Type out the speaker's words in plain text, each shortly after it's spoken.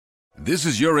This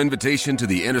is your invitation to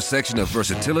the intersection of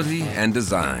versatility and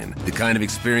design. The kind of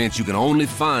experience you can only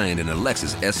find in a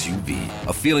Lexus SUV.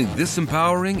 A feeling this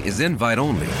empowering is invite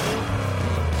only.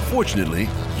 Fortunately,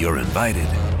 you're invited.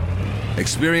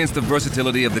 Experience the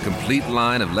versatility of the complete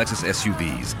line of Lexus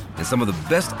SUVs and some of the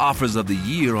best offers of the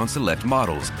year on select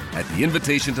models at the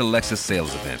Invitation to Lexus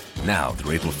sales event, now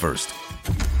through April 1st.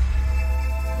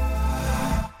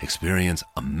 Experience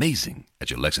amazing at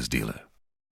your Lexus dealer.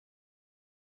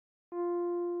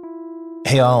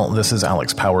 Hey all, this is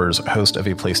Alex Powers, host of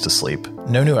A Place to Sleep.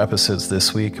 No new episodes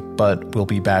this week, but we'll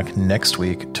be back next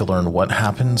week to learn what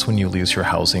happens when you lose your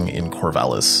housing in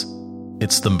Corvallis.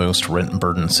 It's the most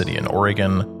rent-burdened city in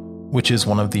Oregon, which is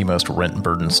one of the most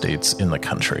rent-burdened states in the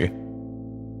country.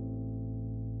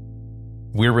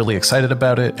 We're really excited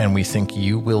about it, and we think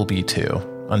you will be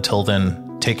too. Until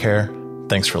then, take care.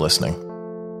 Thanks for listening.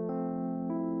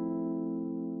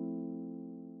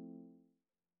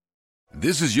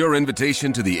 This is your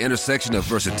invitation to the intersection of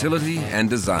versatility and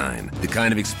design. The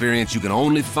kind of experience you can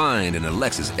only find in a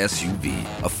Lexus SUV.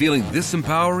 A feeling this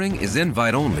empowering is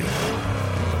invite only.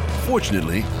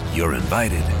 Fortunately, you're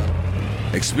invited.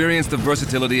 Experience the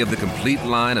versatility of the complete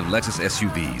line of Lexus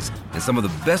SUVs and some of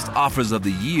the best offers of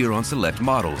the year on select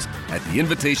models at the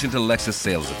Invitation to Lexus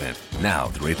sales event, now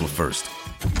through April 1st.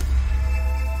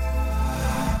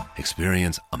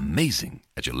 Experience amazing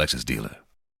at your Lexus dealer.